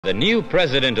The new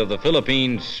President of the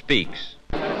Philippines speaks.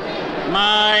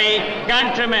 My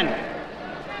countrymen,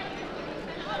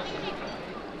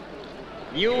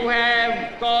 you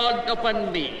have called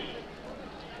upon me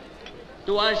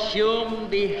to assume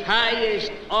the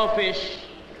highest office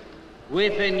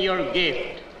within your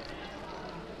gift.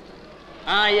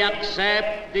 I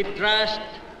accept the trust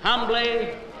humbly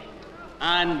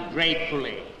and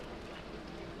gratefully.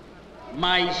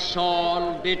 My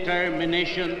sole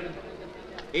determination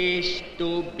is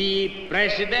to be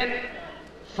president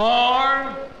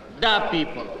for the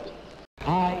people.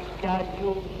 I shall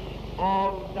use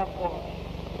all the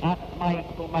force at my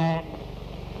command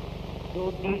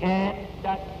to the end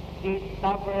that the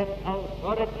sovereign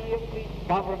authority of the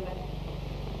government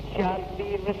shall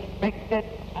be respected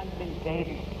and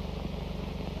maintained.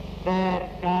 There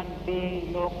can be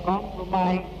no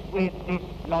compromise with this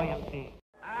loyalty.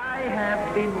 I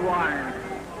have been warned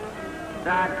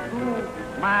that too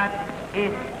much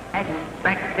is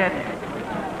expected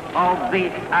of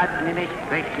this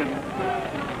administration,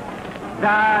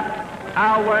 that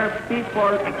our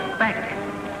people expect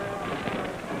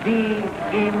the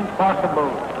impossible.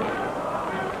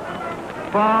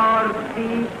 For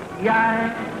this young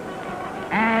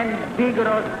and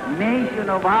vigorous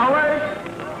nation of ours,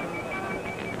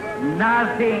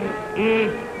 nothing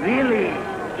is really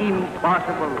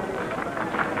impossible.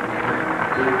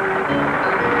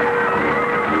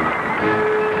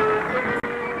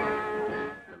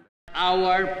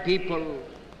 Our people,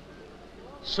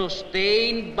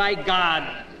 sustained by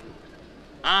God,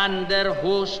 under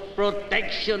whose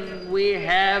protection we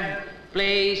have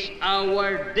placed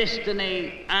our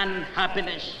destiny and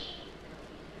happiness,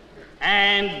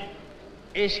 and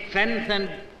is strengthened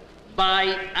by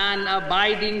an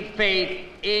abiding faith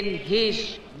in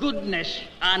His goodness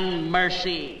and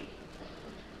mercy.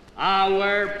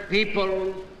 Our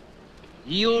people,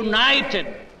 united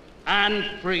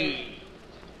and free,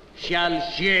 shall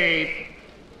shape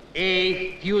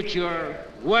a future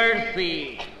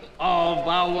worthy of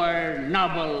our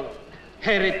noble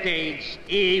heritage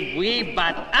if we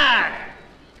but act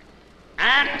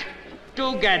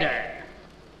together,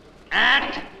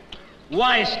 act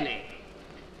wisely,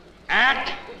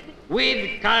 act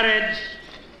with courage,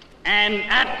 and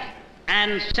act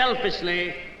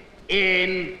unselfishly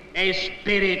in a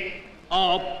spirit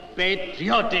of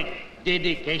patriotic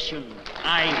dedication.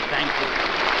 I thank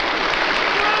you.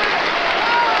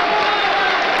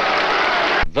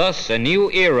 Thus, a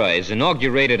new era is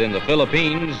inaugurated in the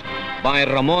Philippines by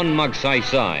Ramon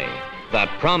Magsaysay that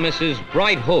promises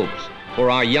bright hopes for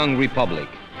our young republic.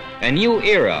 A new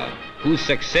era whose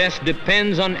success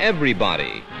depends on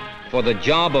everybody, for the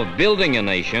job of building a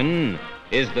nation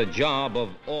is the job of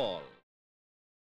all.